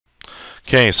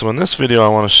Okay, so in this video I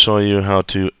want to show you how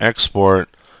to export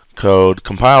code,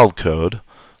 compiled code,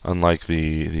 unlike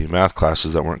the math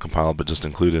classes that weren't compiled but just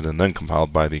included and then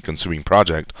compiled by the consuming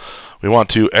project. We want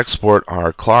to export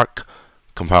our clock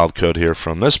compiled code here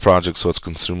from this project so it's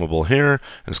consumable here,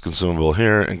 and it's consumable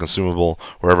here, and consumable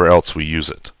wherever else we use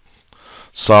it.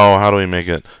 So how do we make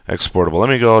it exportable? Let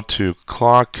me go to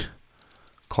clock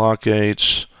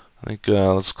h. I think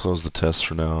let's close the test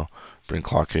for now. Bring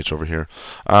clock h over here.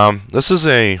 This is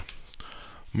a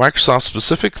Microsoft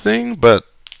specific thing, but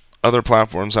other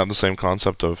platforms have the same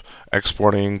concept of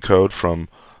exporting code from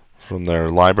their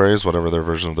libraries, whatever their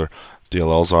version of their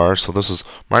DLLs are. So this is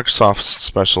Microsoft's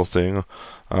special thing,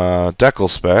 DECL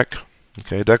spec.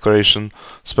 Okay, declaration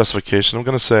specification. I'm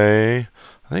going to say,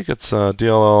 I think it's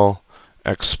DLL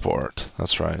export.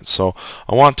 That's right. So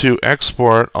I want to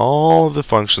export all of the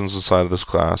functions inside of this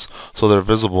class so they're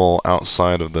visible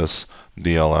outside of this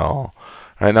DLL. All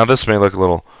right, now this may look a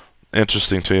little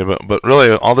interesting to you, but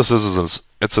really all this is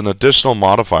it's an additional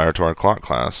modifier to our clock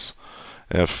class.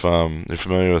 If you're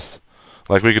familiar with,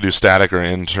 like, we could do static or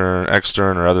intern,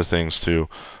 extern, or other things to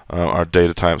our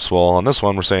data types. Well, on this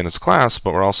one we're saying it's class,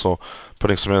 but we're also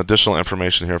putting some additional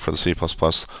information here for the C++,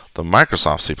 the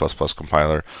Microsoft C++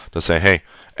 compiler, to say, hey,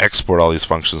 export all these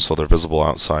functions so they're visible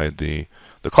outside the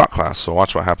clock class. So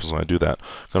watch what happens when I do that.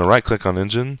 I'm going to right click on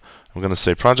engine. I'm going to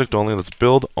say project only. Let's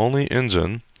build only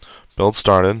engine. Build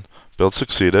started. Build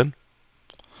succeeded.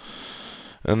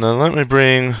 And then let me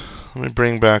bring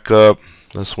back up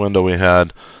this window we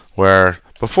had where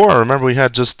before, remember, we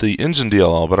had just the engine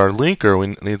DLL, but our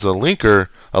linker needs a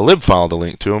lib file to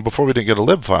link to, and before we didn't get a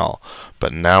lib file.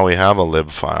 But now we have a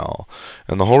lib file.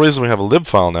 And the whole reason we have a lib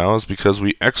file now is because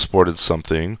we exported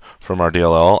something from our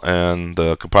DLL, and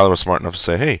the compiler was smart enough to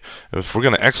say, hey, if we're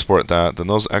going to export that, then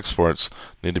those exports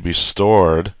need to be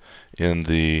stored in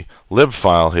the lib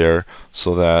file here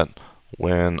so that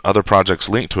when other projects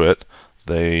link to it,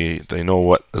 they know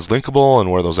what is linkable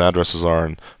and where those addresses are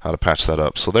and how to patch that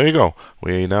up. So there you go.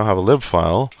 We now have a lib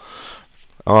file.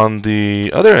 On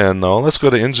the other end, though, let's go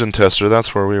to engine tester.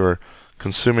 That's where we were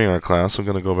consuming our class. I'm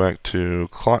going to go back to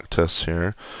clock tests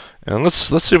here, and let's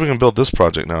see if we can build this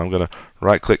project now. I'm going to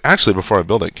right click. Actually, before I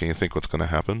build it, can you think what's going to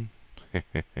happen?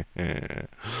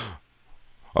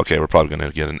 Okay, we're probably going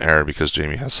to get an error because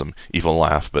Jamie has some evil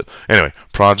laugh. But anyway,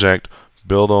 project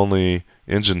build only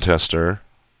engine tester.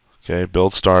 Okay,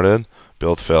 build started,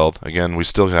 build failed. Again, we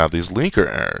still have these linker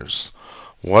errors.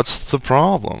 What's the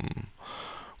problem?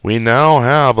 We now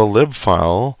have a lib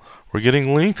file. We're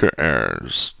getting linker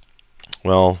errors.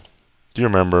 Well, do you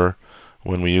remember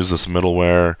when we used this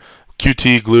middleware,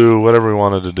 Qt, glue, whatever we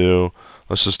wanted to do?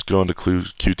 Let's just go into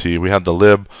Qt. We had the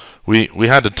lib. We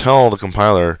had to tell the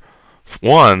compiler,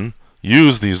 one,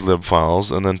 use these lib files,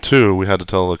 and then two, we had to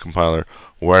tell the compiler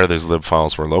where these lib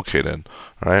files were located.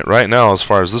 Right now, as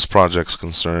far as this project's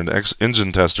concerned,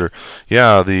 engine tester,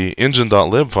 yeah, the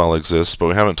engine.lib file exists, but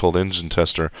we haven't told engine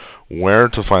tester where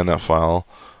to find that file,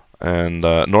 and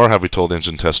nor have we told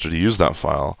engine tester to use that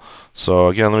file. So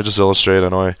again, let me just illustrate. I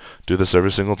know I do this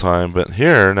every single time, but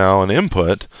here now, an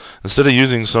input, instead of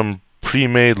using some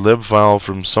pre-made lib file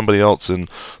from somebody else in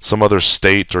some other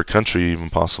state or country, even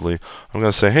possibly, I'm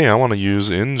going to say, hey, I want to use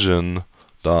engine.lib.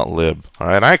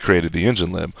 Alright, I created the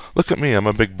engine lib. Look at me, I'm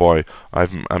a big boy.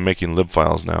 I'm making lib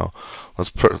files now. Let's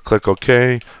click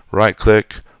OK, right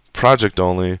click, project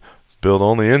only, build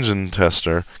only engine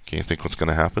tester. Can you think what's going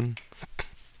to happen?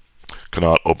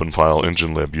 Cannot open file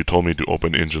engine lib. You told me to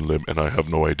open engine lib and I have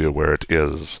no idea where it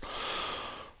is.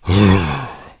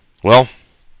 Well,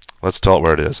 let's tell it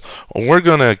where it is. We're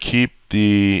going to keep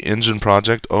the engine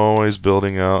project always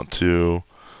building out to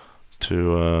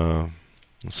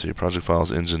let's see, project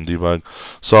files, engine, debug.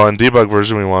 So in debug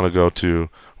version, we want to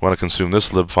consume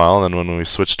this lib file, and when we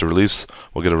switch to release,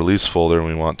 we'll get a release folder, and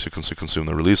we want to consume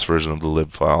the release version of the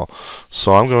lib file.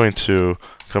 So I'm going to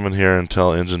come in here and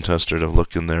tell engine tester to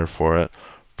look in there for it.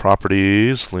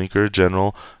 Properties, linker,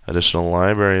 general, additional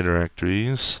library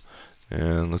directories,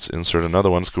 and let's insert another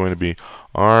one. It's going to be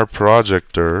our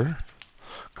projector.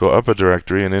 Go up a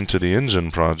directory and into the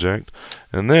engine project,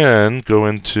 and then go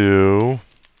into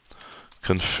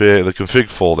the config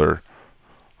folder.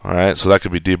 Alright, so that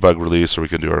could be debug release, or we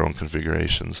can do our own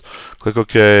configurations. Click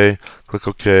OK, click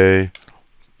OK,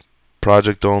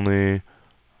 project only,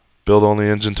 build only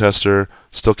engine tester.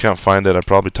 Still can't find it. I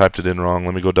probably typed it in wrong.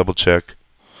 Let me go double check.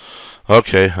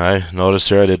 Okay, I noticed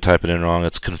here I did type it in wrong.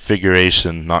 It's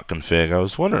configuration, not config. I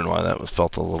was wondering why that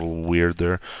felt a little weird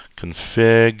there.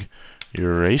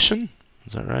 Configuration?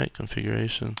 Is that right?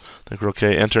 Configuration. I think we're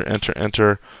okay. Enter, enter,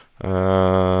 enter.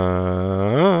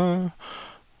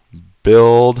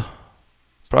 Build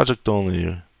Project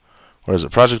only. Where is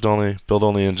it? Project only, build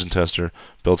only engine tester,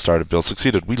 build started, build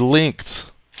succeeded. We linked.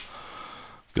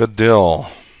 Good deal.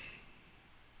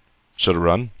 Should it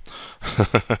run?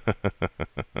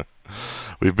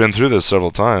 We've been through this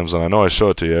several times, and I know I show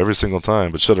it to you every single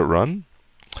time, but should it run?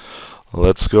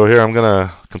 Let's go here. I'm going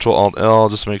to Control-Alt-L,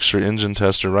 just make sure engine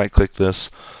tester, right-click this,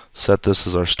 set this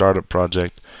as our startup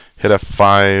project, hit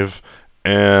F5,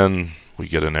 and we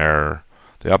get an error.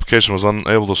 The application was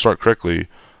unable to start correctly.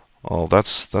 Oh,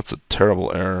 that's a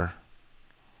terrible error.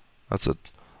 That's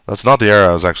not the error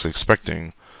I was actually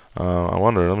expecting. I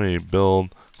wonder, let me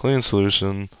build, clean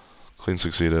solution, clean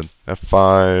succeeded,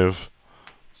 F5,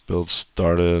 build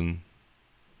started,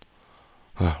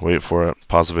 wait for it,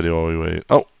 pause the video while we wait.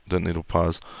 Oh, didn't need to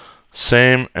pause.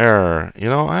 Same error. You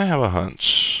know, I have a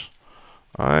hunch.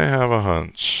 I'm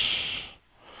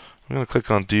going to click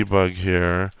on debug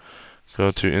here, go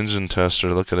to engine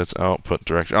tester, look at its output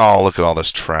directory. Oh, look at all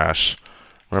this trash.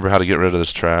 Remember how to get rid of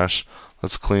this trash?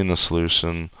 Let's clean the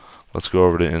solution. Let's go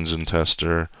over to engine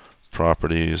tester,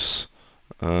 properties.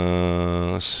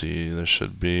 Let's see, there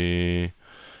should be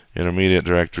intermediate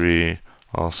directory.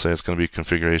 I'll say it's going to be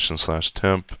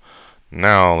configuration/temp.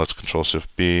 Now let's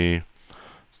Control-Shift-B,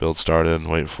 build started,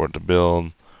 wait for it to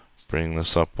build, bring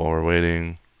this up while we're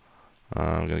waiting.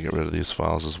 I'm going to get rid of these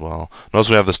files as well. Notice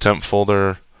we have this temp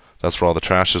folder. That's where all the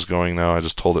trash is going now. I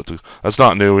just told it to. That's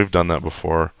not new. We've done that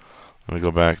before. Let me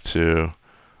go back to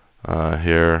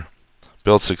here.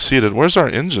 Build succeeded. Where's our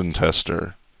engine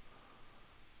tester?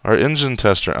 Our engine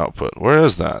tester output. Where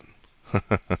is that?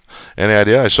 Any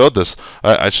idea? I showed this.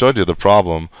 I showed you the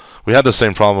problem. We had the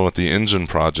same problem with the engine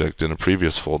project in a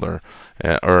previous folder,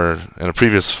 or in a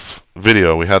previous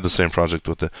video. We had the same project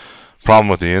with the problem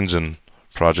with the engine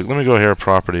project. Let me go here,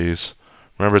 properties.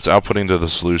 Remember, it's outputting to the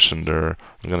solution dir.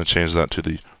 I'm going to change that to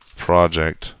the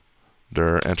project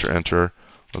dir. Enter, enter.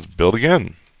 Let's build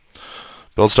again.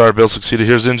 Build started, build succeeded.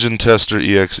 Here's engine tester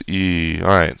exe. All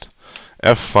right,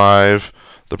 F5.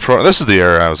 This is the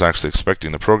error I was actually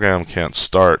expecting. The program can't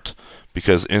start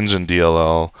because engine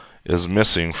DLL is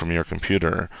missing from your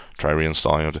computer. Try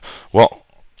reinstalling it. Well,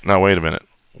 now wait a minute.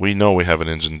 We know we have an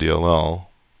engine DLL.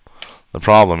 The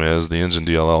problem is the engine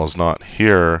DLL is not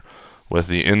here with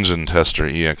the engine tester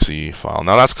exe file.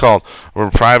 Now that's called,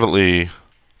 we're privately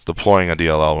deploying a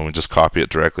DLL when we just copy it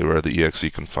directly where the exe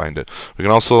can find it. We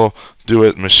can also do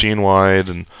it machine-wide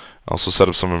and also set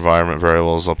up some environment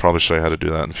variables. I'll probably show you how to do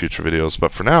that in future videos.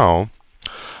 But for now,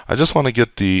 I just want to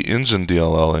get the engine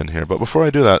DLL in here. But before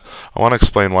I do that, I want to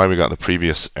explain why we got the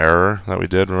previous error that we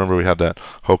did. Remember, we had that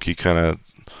hokey kind of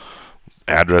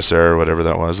address error, whatever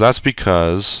that was. That's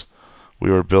because we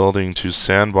were building to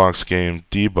sandbox game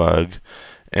debug.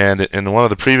 And in one of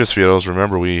the previous videos,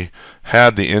 remember, we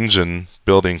had the engine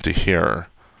building to here,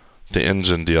 the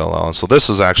engine DLL. And so this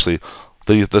is actually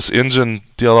this engine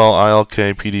DLL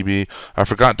ILK PDB. I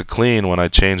forgot to clean when I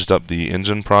changed up the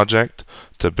engine project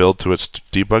to build to its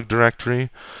debug directory,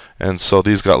 and so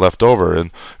these got left over.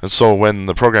 And so when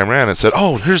the program ran, it said,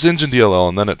 "Oh, here's engine DLL,"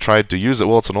 and then it tried to use it.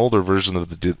 Well, it's an older version of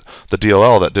the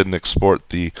DLL that didn't export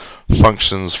the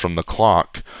functions from the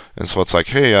clock, and so it's like,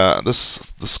 hey,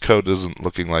 this code isn't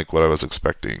looking like what I was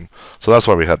expecting. So that's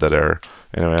why we had that error.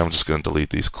 Anyway, I'm just going to delete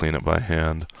these, clean it by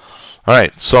hand. All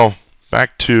right, so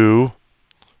back to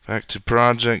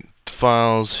project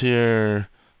files here,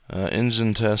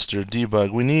 engine tester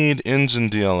debug. We need engine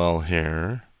DLL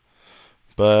here,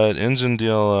 but engine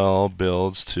DLL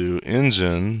builds to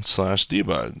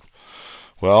engine/debug.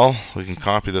 Well, we can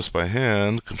copy this by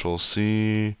hand,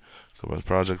 Control-C, go by the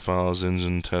project files,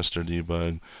 engine tester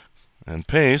debug, and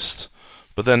paste.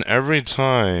 But then every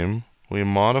time we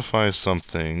modify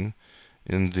something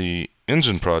in the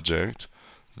engine project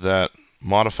that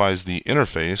modifies the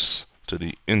interface to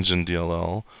the engine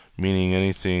DLL, meaning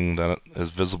anything that is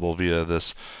visible via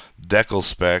this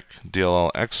DLLspec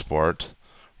DLL export,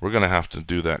 we're going to have to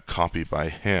do that copy by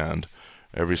hand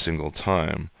every single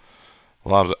time.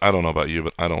 I don't know about you,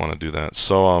 but I don't want to do that.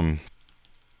 So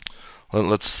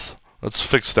let's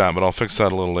fix that, but I'll fix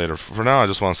that a little later. For now, I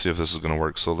just want to see if this is going to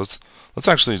work. So let's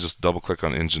actually just double click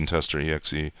on engine tester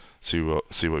exe, see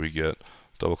what we get.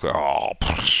 Double click. Oh,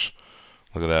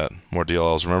 look at that. More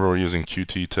DLLs. Remember, we're using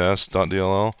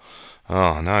qt-test.dll.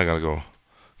 Oh, now I gotta go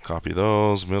copy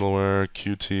those, middleware,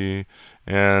 qt,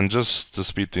 and just to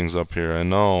speed things up here, I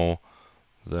know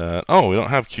that, oh, we don't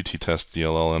have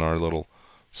qt-test.dll in our little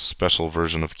special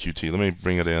version of qt. Let me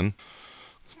bring it in.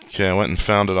 Okay, I went and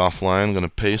found it offline. I'm gonna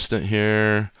paste it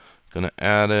here. Gonna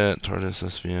add it, Tortoise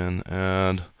SVN,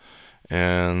 add,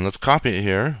 and let's copy it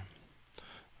here.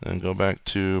 Then go back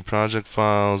to project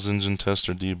files, engine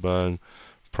tester debug,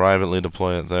 privately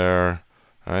deploy it there,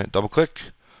 All right, double click.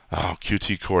 Oh,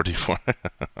 Qt Core D4.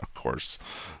 Of course.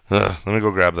 Let me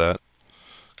go grab that.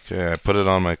 Okay, I put it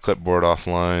on my clipboard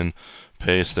offline.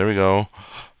 Paste. There we go.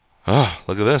 Ah,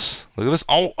 look at this. Look at this.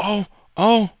 Oh, oh,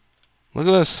 oh. Look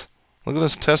at this. Look at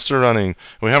this tester running.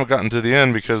 We haven't gotten to the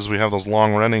end because we have those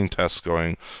long running tests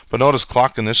going. But notice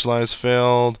clock initialize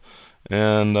failed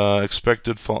and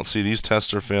expected fault. See, these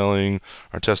tests are failing.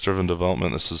 Our test driven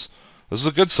development. This is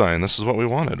a good sign. This is what we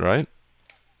wanted, right?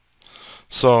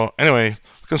 So anyway,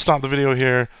 we're gonna stop the video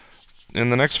here. In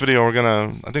the next video,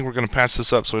 I think we're gonna patch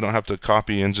this up so we don't have to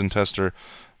copy engine tester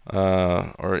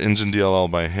or engine DLL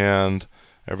by hand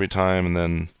every time,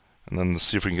 and then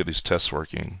see if we can get these tests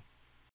working.